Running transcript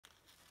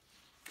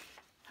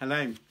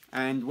Hello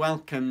and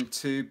welcome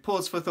to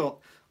Pause for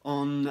Thought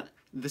on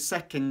the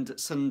second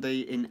Sunday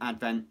in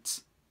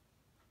Advent.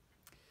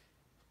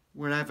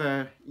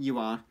 Wherever you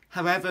are,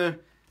 however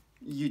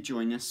you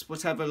join us,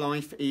 whatever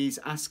life is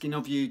asking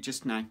of you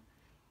just now,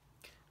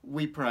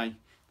 we pray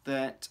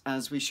that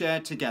as we share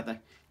together,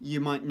 you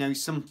might know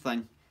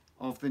something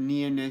of the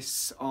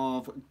nearness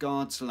of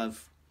God's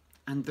love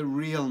and the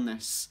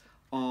realness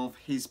of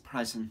his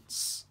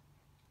presence.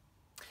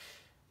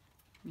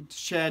 To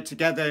share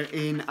together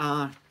in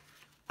our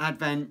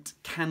Advent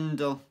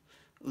candle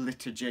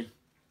liturgy.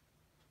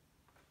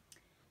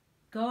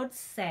 God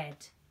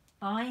said,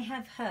 I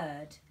have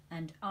heard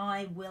and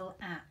I will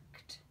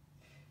act.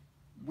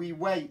 We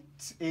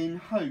wait in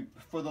hope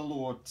for the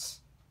Lord,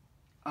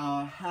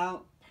 our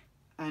help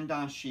and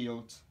our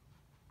shield.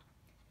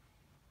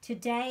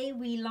 Today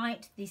we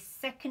light this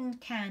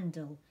second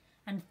candle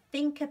and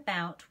think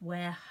about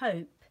where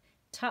hope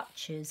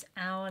touches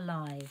our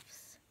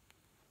lives.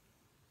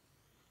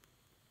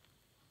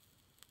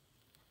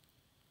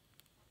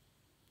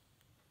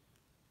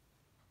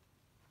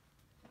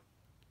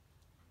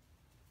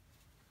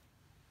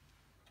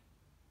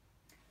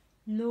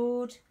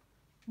 Lord,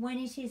 when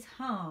it is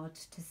hard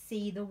to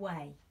see the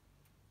way,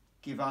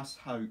 give us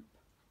hope.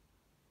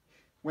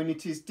 When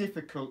it is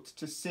difficult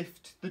to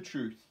sift the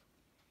truth,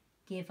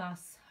 give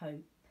us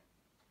hope.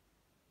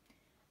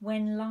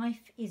 When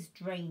life is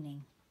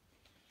draining,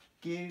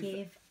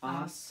 give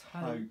us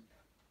hope.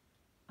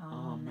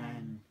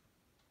 Amen.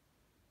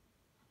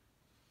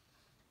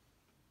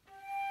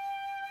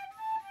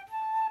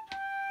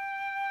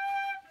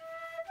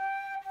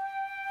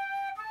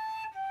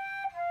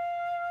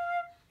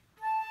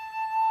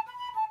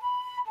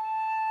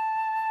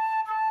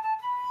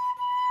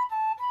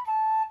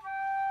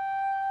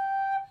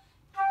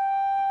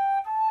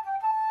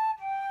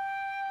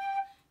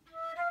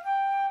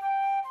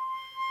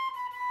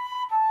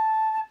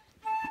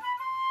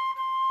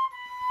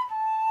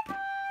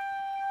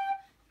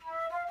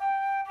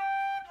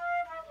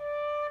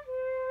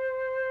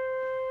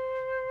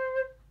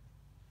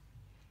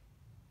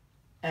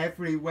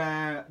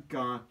 Everywhere,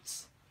 God,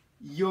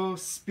 your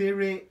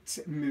Spirit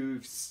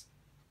moves,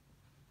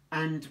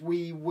 and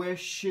we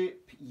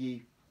worship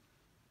you.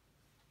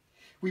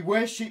 We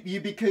worship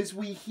you because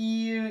we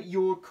hear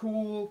your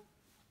call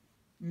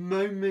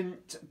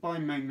moment by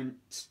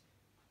moment.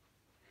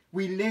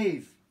 We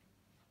live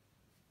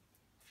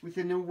with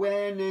an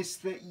awareness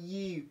that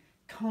you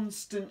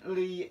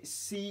constantly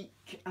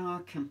seek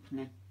our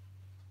company,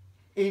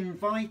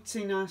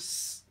 inviting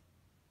us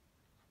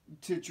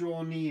to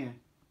draw near,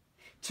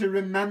 to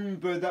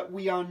remember that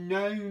we are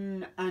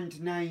known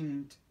and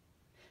named,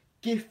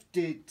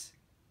 gifted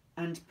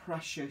and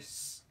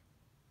precious.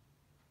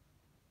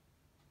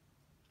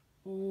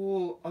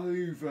 All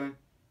over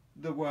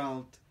the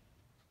world,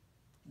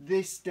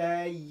 this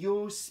day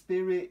your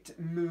Spirit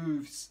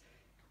moves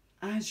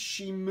as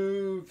she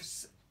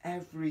moves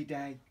every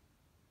day.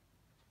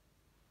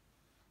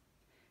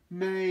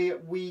 May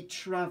we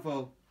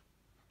travel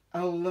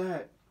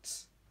alert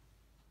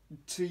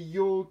to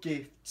your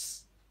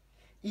gifts,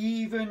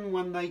 even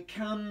when they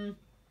come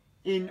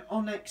in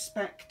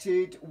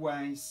unexpected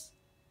ways,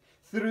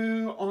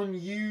 through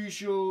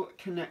unusual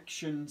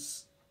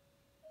connections.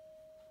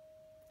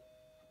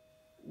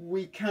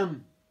 We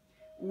come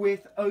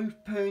with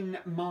open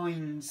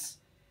minds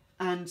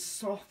and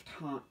soft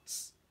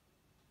hearts.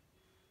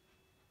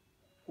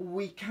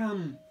 We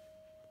come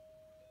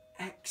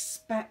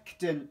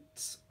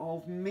expectant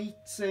of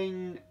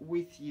meeting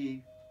with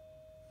you.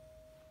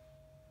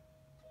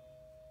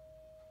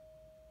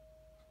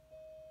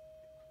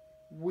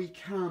 We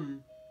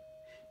come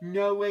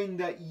knowing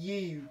that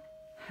you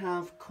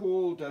have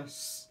called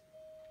us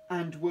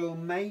and will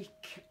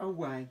make a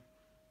way.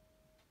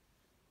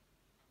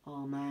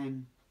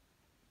 Amen.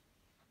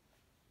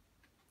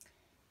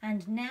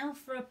 And now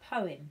for a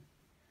poem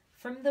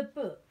from the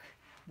book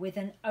With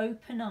an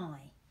Open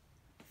Eye,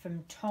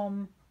 from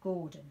Tom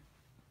Gordon.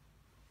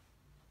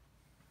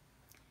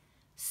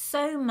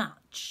 So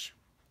much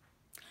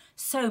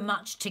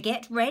to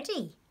get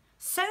ready,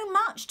 so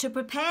much to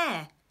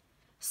prepare,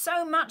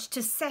 so much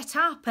to set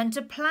up and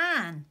to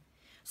plan,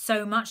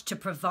 so much to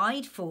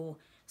provide for,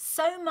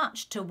 so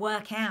much to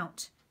work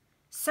out,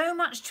 so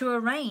much to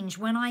arrange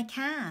when I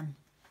can,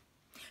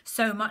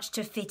 so much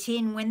to fit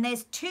in when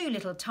there's too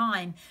little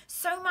time,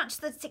 so much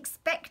that's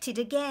expected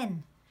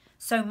again,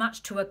 so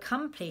much to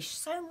accomplish,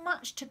 so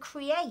much to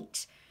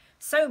create,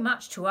 so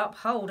much to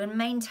uphold and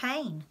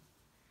maintain,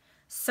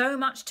 so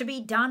much to be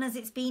done as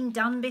it's been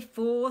done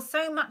before,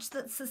 so much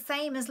that's the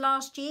same as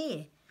last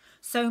year,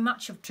 so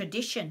much of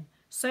tradition,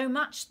 so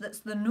much that's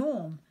the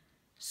norm,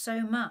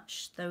 so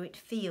much though it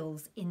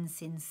feels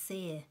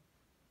insincere.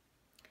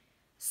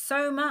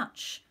 So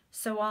much,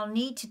 so I'll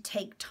need to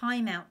take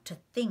time out to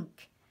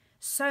think.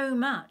 So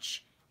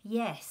much,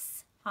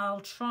 yes,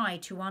 I'll try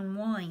to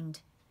unwind.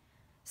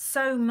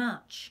 So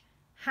much,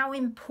 how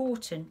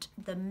important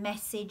the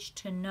message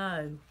to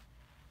know.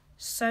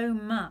 So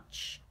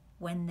much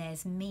when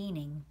there's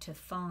meaning to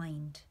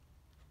find.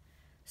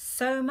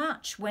 So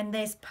much when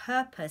there's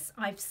purpose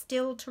I've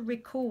still to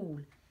recall.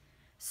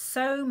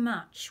 So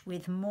much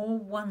with more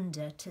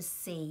wonder to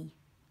see.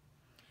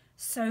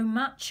 So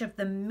much of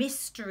the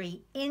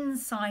mystery,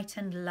 insight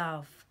and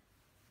love.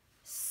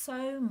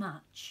 So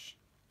much,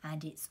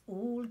 and it's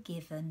all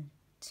given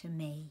to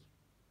me.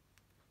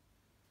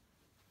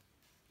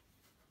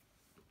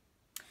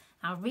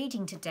 Our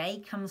reading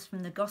today comes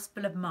from the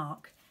Gospel of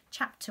Mark,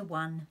 chapter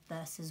 1,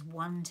 verses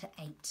 1 to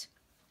 8.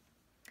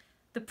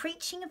 The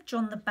preaching of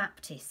John the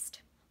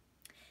Baptist.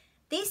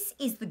 This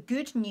is the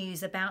good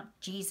news about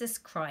Jesus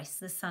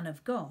Christ, the Son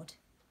of God.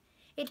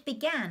 It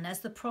began as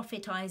the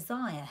prophet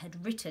Isaiah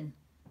had written.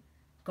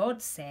 God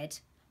said,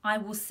 I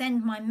will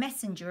send my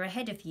messenger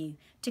ahead of you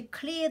to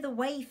clear the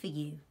way for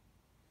you.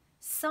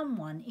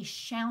 Someone is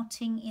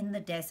shouting in the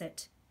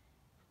desert,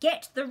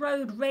 get the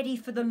road ready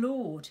for the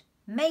Lord.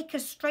 Make a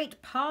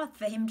straight path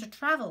for him to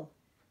travel.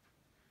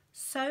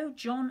 So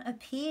John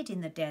appeared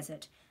in the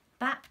desert,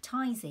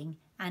 baptizing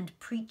and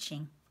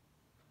preaching.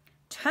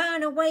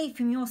 Turn away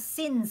from your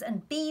sins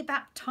and be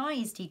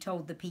baptized, he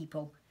told the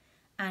people,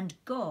 and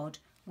God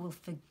will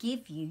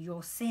forgive you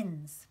your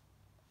sins.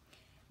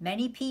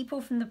 Many people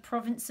from the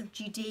province of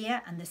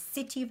Judea and the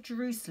city of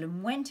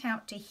Jerusalem went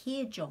out to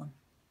hear John.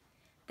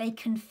 They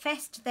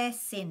confessed their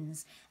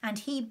sins, and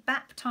he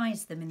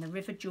baptized them in the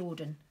river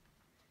Jordan.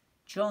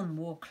 John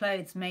wore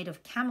clothes made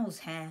of camel's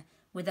hair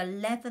with a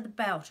leather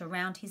belt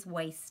around his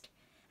waist,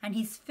 and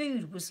his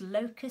food was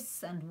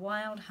locusts and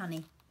wild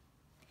honey.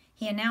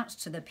 He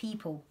announced to the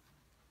people,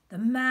 the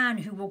man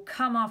who will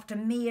come after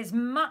me is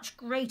much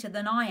greater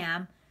than I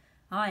am.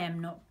 I am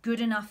not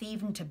good enough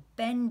even to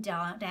bend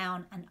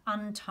down and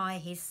untie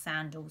his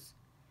sandals.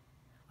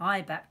 I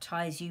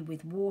baptize you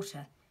with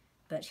water,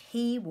 but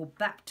he will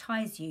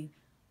baptize you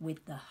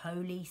with the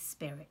Holy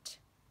Spirit.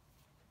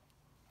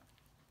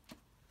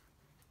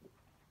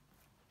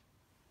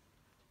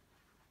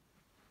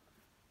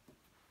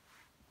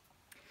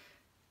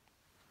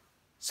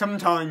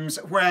 Sometimes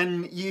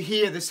when you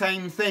hear the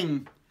same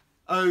thing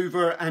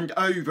over and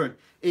over,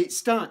 it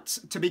starts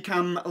to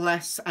become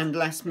less and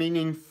less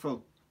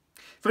meaningful.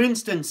 For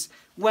instance,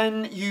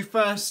 when you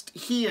first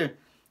hear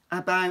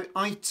about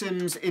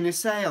items in a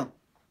sale,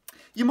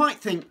 you might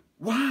think,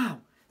 wow,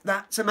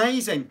 that's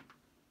amazing.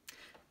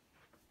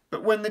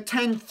 But when the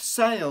 10th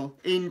sale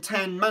in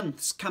 10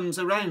 months comes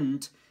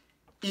around,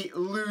 it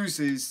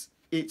loses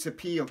its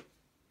appeal.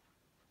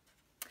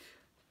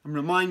 I'm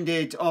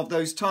reminded of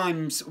those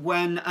times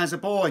when, as a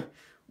boy,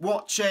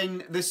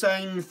 watching the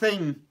same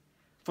thing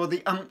for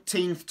the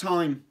umpteenth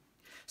time,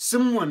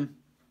 someone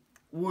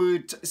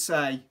would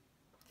say,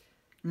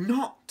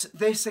 not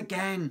this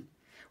again.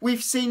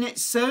 We've seen it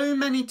so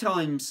many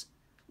times,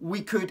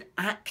 we could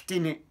act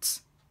in it.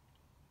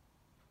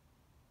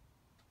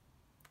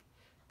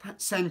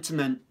 That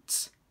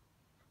sentiment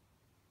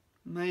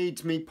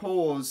made me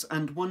pause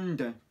and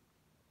wonder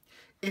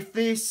if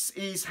this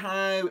is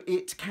how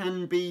it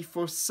can be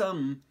for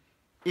some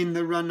in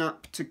the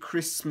run-up to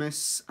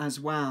Christmas as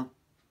well.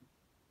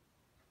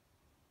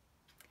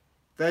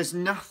 There's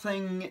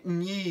nothing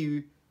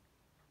new.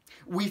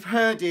 We've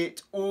heard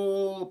it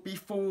all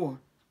before.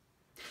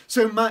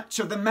 So much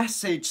of the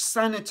message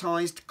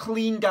sanitised,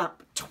 cleaned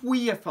up,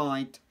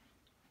 tweeified.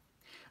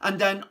 And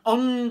then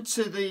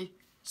onto the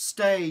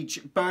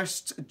stage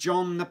bursts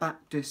John the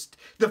Baptist,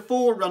 the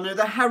forerunner,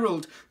 the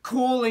herald,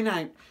 calling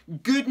out,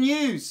 good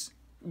news!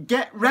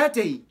 Get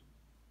ready,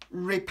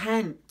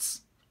 repent.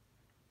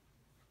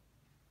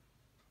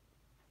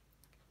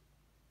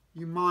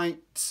 You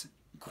might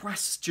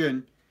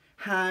question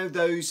how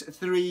those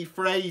three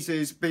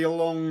phrases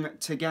belong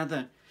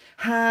together.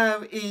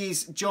 How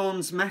is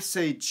John's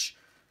message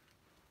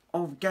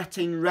of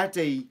getting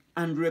ready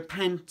and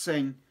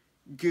repenting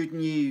good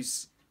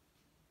news?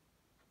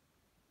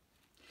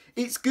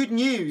 It's good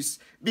news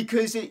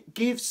because it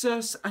gives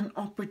us an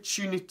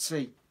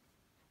opportunity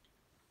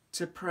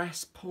to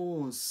press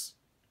pause,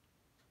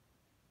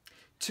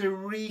 to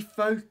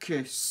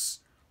refocus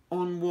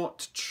on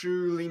what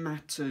truly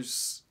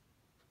matters,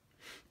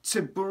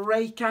 to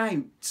break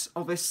out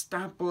of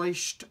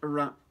established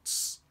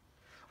ruts,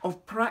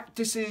 of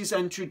practices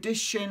and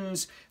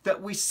traditions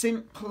that we're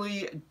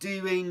simply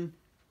doing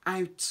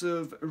out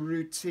of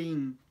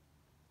routine,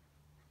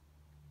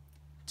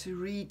 to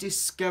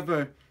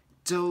rediscover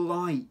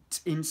delight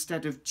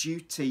instead of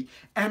duty,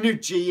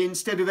 energy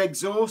instead of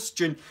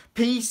exhaustion,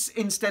 peace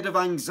instead of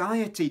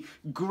anxiety,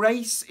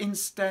 grace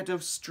instead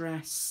of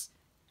stress.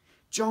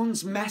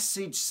 John's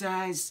message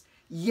says,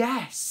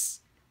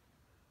 yes,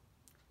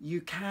 you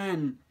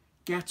can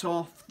get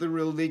off the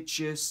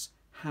religious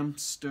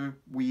hamster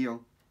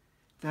wheel.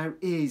 There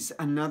is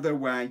another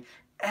way.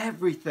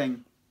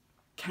 Everything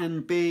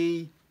can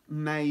be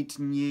made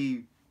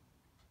new.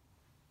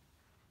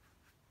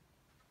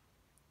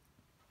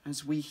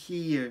 As we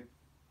hear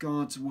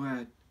God's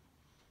word,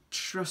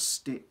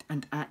 trust it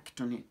and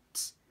act on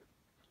it.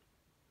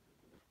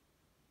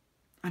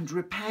 And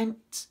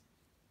repent.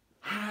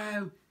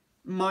 How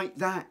might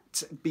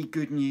that be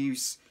good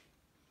news?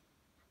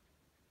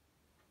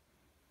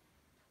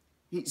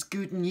 It's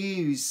good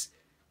news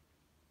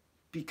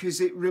because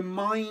it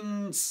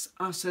reminds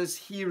us as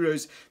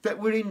heroes that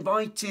we're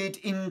invited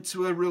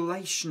into a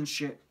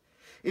relationship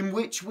in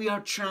which we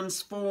are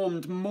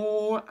transformed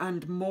more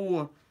and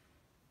more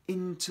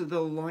into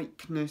the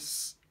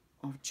likeness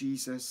of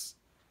Jesus.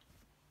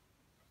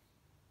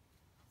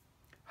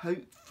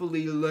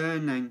 Hopefully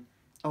learning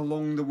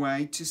along the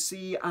way to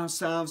see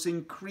ourselves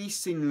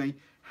increasingly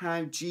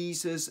how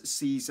Jesus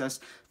sees us,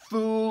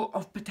 full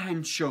of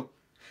potential,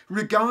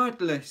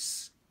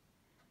 regardless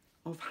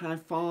of how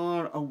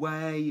far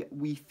away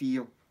we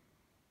feel.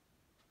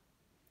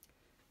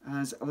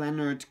 As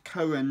Leonard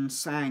Cohen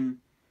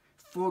sang,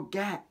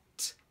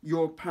 "Forget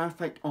your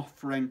perfect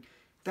offering.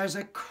 There's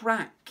a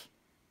crack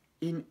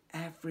in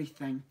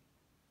everything.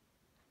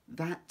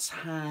 That's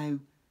how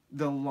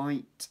the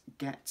light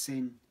gets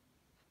in."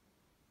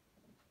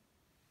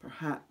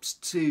 Perhaps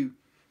too,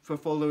 for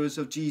followers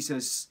of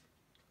Jesus,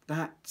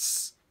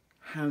 that's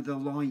how the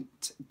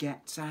light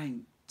gets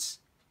out,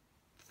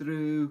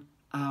 through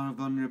our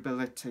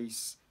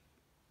vulnerabilities.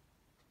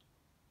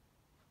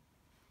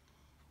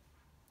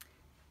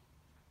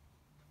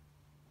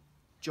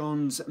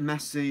 John's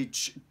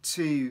message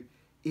too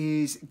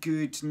is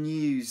good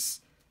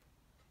news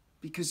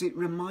because it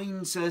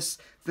reminds us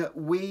that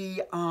we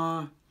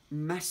are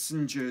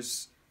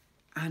messengers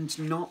and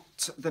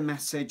not the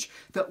message,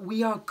 that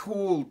we are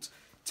called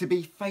to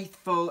be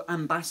faithful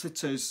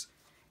ambassadors,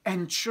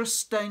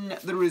 entrusting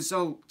the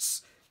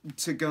results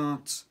to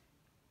God.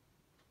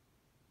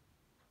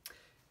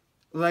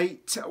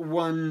 Late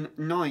one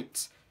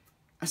night,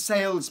 a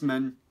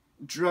salesman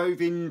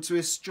drove into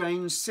a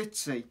strange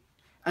city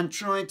and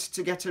tried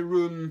to get a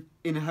room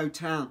in a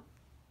hotel.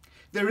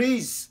 "There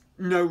is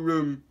no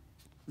room,"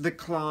 the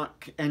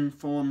clerk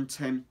informed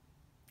him.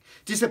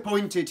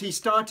 Disappointed, he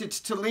started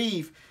to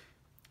leave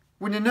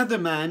when another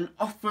man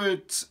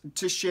offered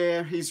to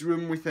share his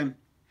room with him.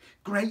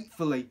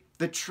 Gratefully,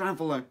 the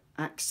traveller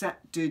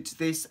accepted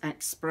this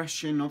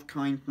expression of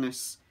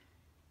kindness.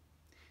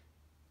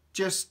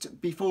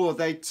 Just before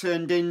they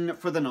turned in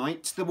for the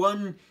night, the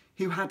one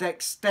who had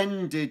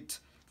extended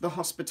the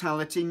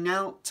hospitality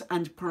knelt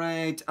and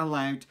prayed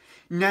aloud,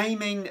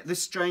 naming the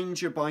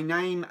stranger by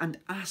name and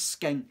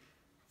asking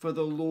for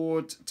the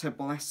Lord to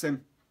bless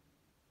him.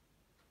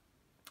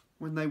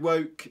 When they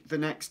woke the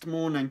next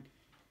morning,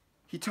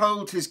 he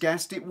told his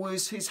guest it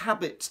was his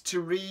habit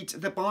to read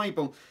the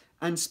Bible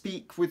and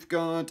speak with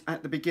God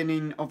at the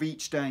beginning of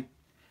each day,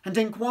 and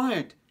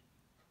inquired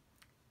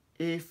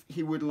if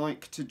he would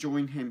like to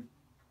join him.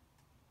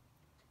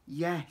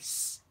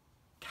 "Yes,"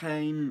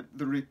 came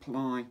the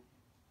reply.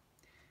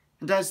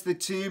 And as the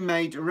two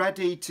made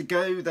ready to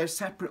go their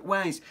separate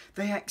ways,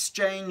 they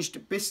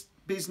exchanged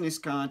business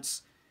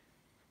cards.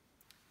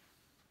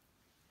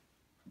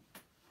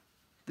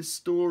 The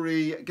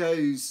story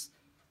goes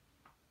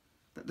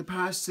that the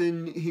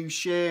person who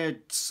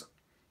shared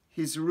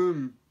his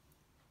room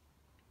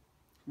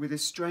with a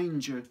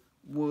stranger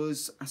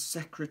was a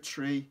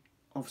Secretary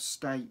of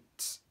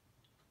State.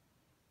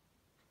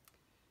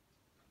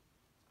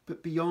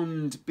 But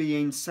beyond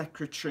being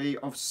Secretary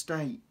of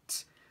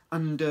State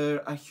under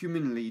a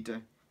human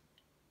leader,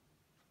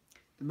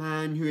 the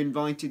man who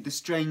invited the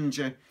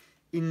stranger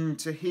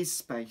into his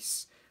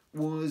space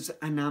was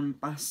an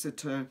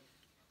ambassador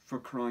for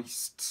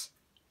Christ.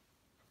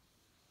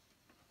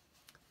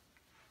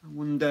 I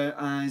wonder,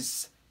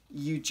 as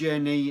you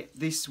journey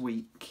this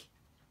week,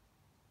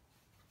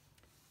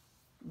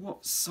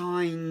 what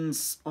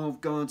signs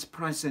of God's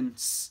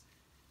presence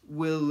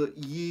will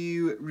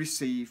you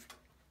receive?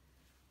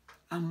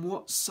 And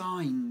what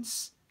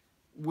signs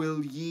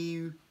will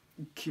you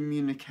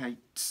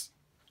communicate?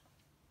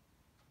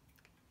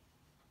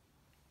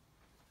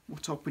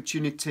 What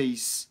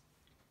opportunities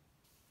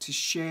to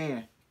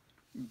share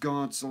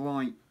God's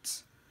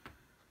light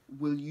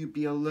will you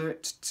be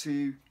alert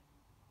to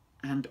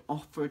and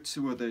offer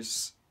to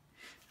others?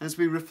 As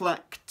we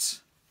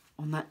reflect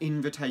on that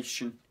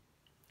invitation,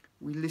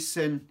 we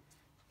listen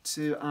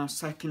to our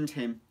second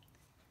hymn,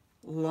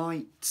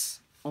 Light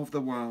of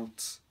the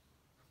World.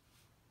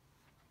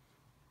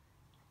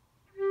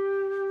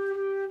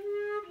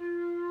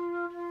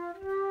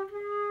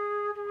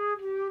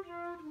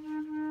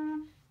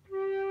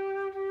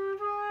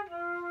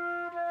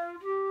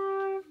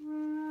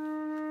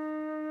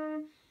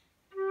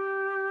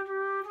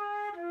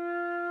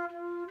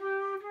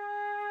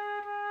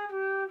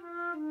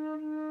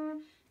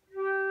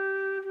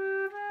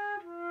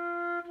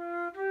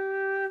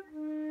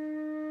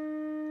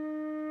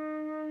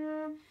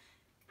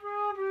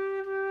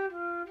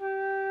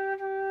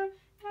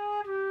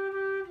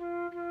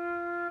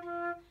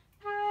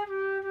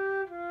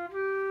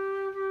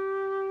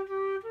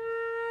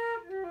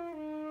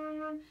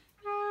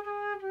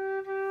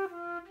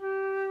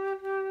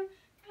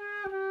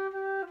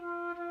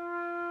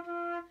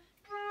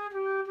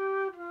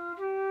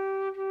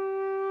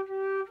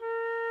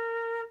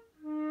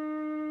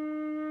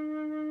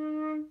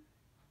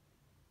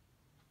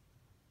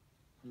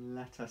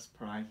 Let us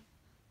pray.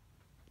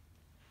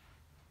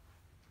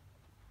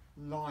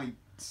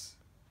 Light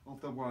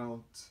of the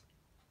world.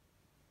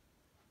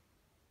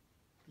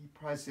 Be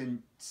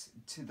present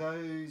to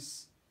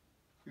those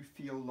who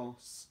feel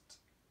lost,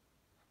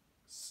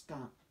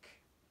 stuck,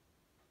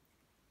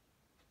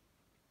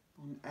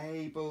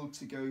 unable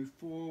to go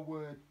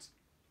forward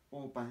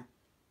or back.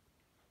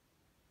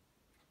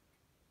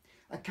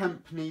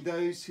 Accompany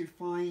those who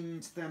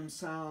find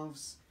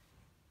themselves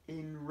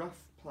in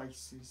rough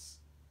places,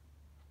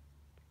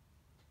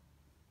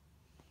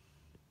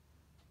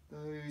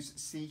 those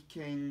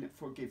seeking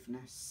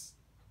forgiveness,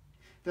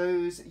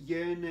 those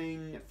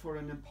yearning for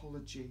an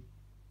apology,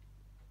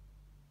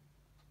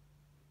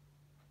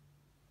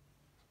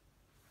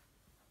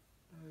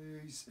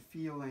 those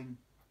feeling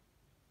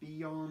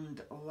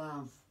beyond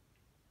love,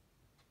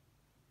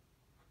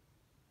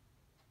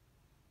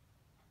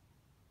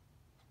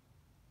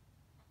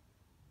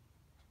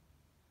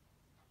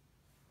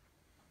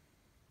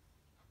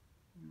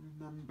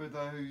 remember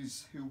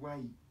those who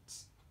wait,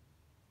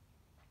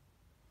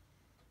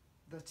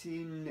 that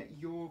in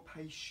your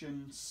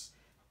patience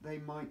they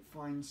might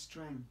find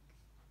strength.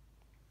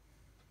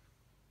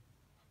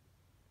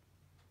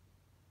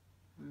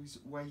 Those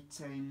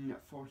waiting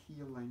for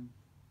healing.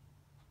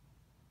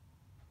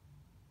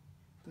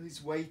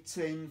 Those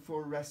waiting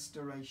for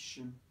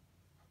restoration.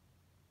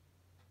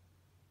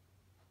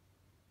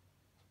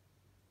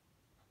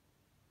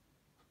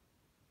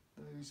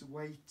 Those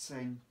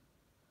waiting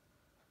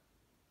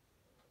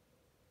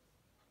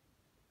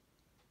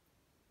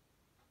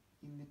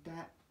in the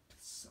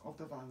depths of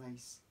the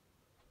valleys,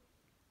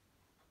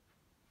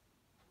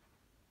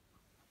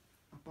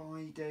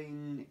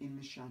 abiding in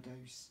the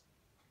shadows.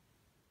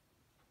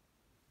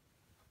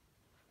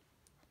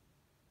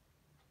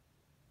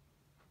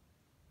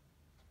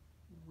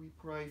 We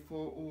pray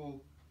for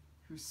all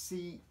who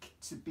seek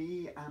to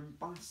be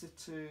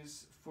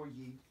ambassadors for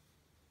you,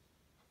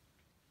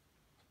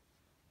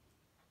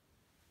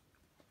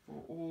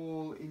 for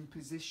all in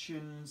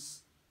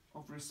positions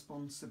of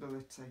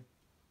responsibility,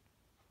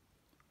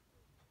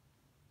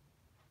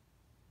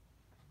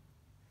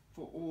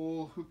 for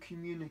all who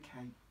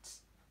communicate,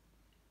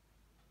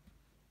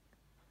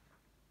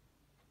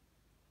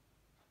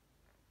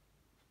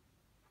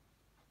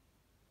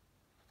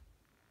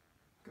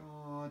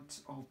 God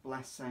of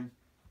blessing,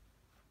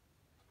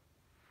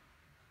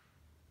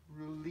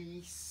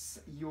 release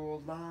your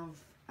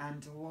love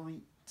and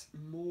light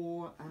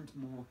more and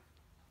more,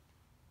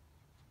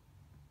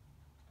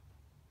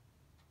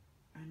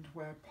 and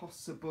where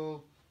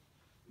possible,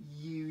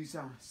 use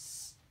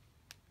us.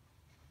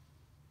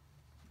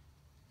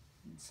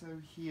 And so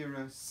hear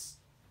us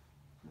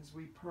as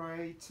we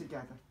pray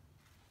together.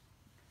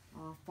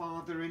 Our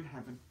Father in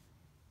heaven,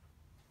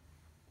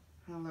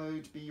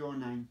 hallowed be your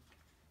name.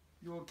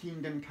 Your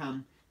kingdom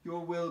come,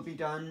 your will be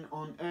done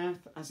on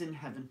earth as in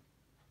heaven.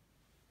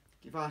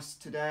 Give us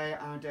today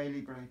our daily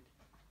bread.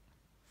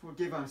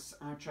 Forgive us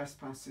our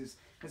trespasses,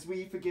 as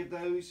we forgive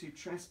those who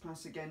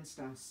trespass against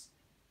us.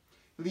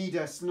 Lead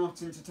us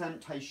not into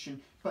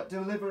temptation, but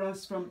deliver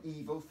us from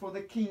evil. For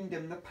the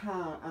kingdom, the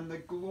power, and the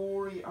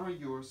glory are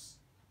yours,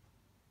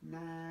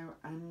 now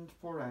and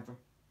forever.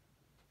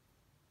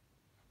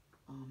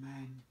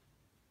 Amen.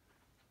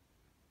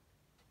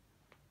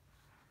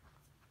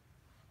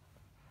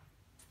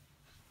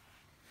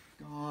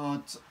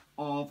 God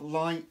of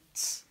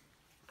light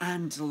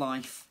and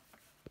life,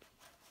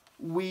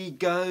 we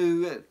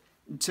go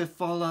to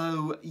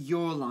follow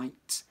your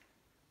light,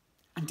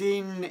 and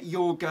in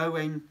your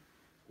going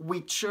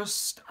we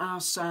trust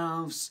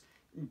ourselves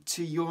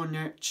to your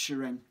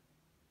nurturing,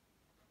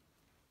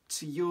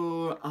 to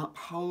your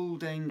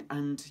upholding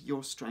and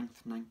your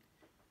strengthening.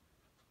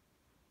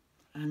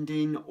 And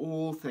in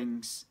all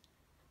things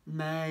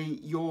may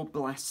your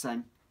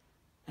blessing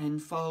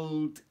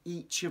enfold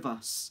each of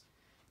us,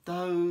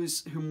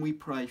 those whom we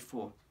pray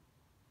for,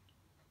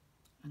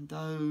 and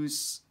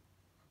those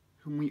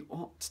whom we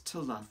ought to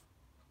love,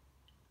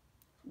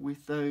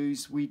 with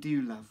those we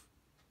do love,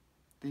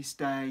 this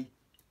day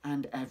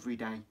and every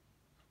day.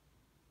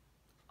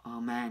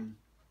 Amen.